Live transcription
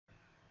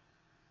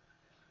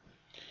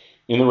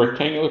In the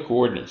rectangular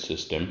coordinate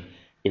system,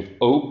 if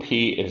OP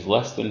is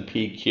less than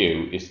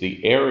PQ, is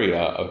the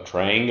area of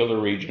triangular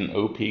region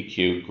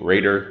OPQ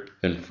greater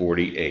than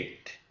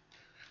 48?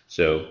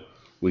 So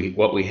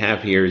what we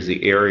have here is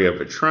the area of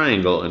a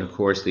triangle, and of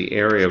course the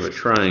area of a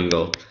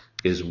triangle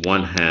is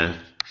 1/2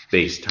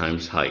 base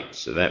times height,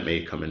 so that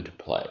may come into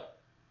play.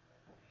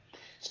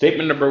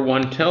 Statement number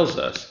 1 tells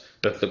us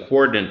that the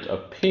coordinate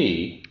of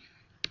P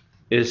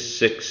is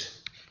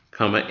 6,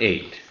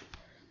 8.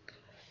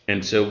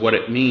 And so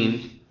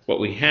what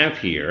we have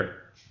here,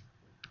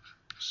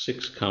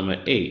 6,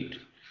 8,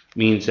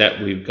 means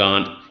that we've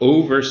gone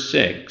over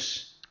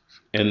 6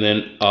 and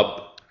then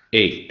up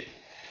 8.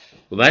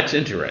 Well, that's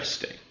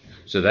interesting.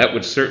 So that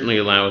would certainly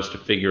allow us to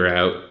figure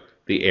out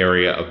the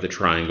area of the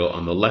triangle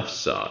on the left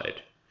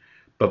side.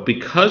 But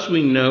because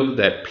we know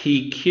that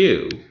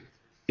PQ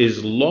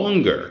is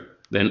longer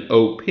than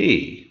OP,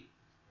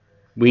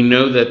 we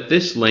know that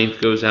this length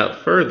goes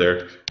out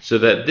further, so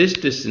that this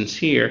distance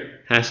here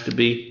has to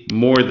be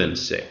more than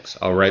 6.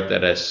 I'll write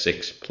that as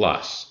 6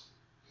 plus.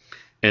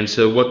 And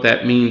so what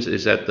that means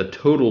is that the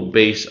total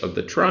base of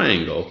the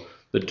triangle,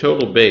 the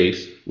total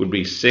base would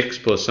be 6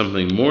 plus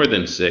something more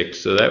than 6,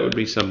 so that would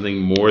be something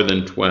more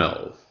than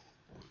 12.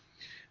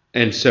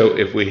 And so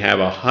if we have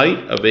a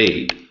height of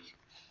 8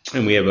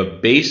 and we have a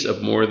base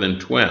of more than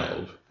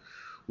 12,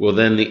 well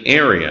then the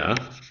area,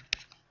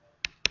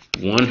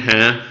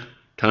 1/2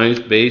 times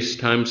base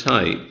times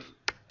height,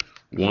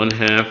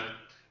 1/2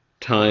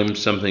 times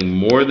something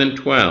more than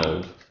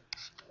 12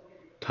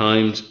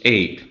 times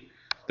 8,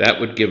 that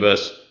would give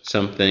us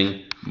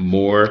something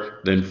more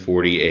than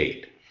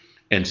 48.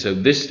 And so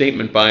this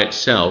statement by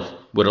itself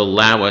would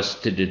allow us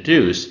to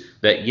deduce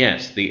that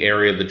yes, the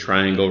area of the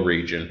triangle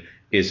region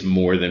is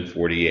more than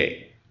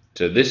 48.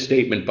 So this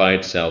statement by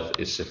itself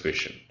is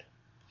sufficient.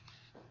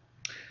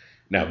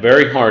 Now,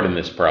 very hard in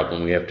this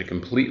problem, we have to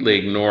completely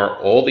ignore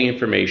all the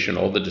information,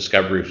 all the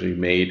discoveries we've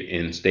made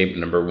in statement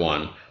number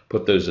 1,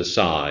 put those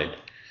aside,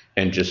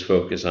 and just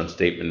focus on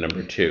statement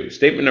number 2.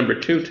 Statement number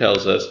 2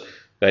 tells us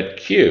that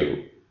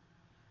Q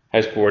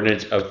has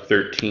coordinates of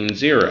 13,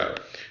 0.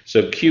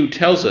 So Q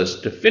tells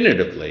us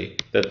definitively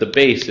that the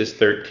base is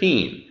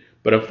 13.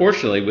 But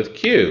unfortunately, with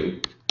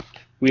Q,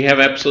 we have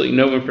absolutely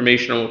no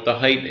information on what the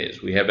height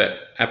is. We have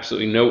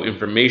absolutely no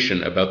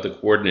information about the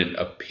coordinate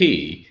of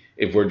P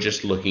if we're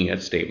just looking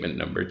at statement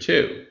number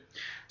 2.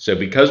 So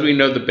because we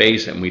know the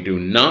base and we do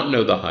not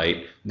know the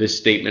height, this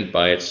statement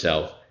by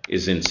itself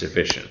is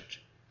insufficient.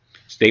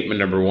 Statement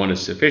number 1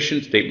 is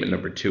sufficient. Statement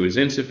number 2 is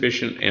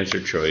insufficient. Answer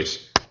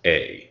choice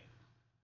A.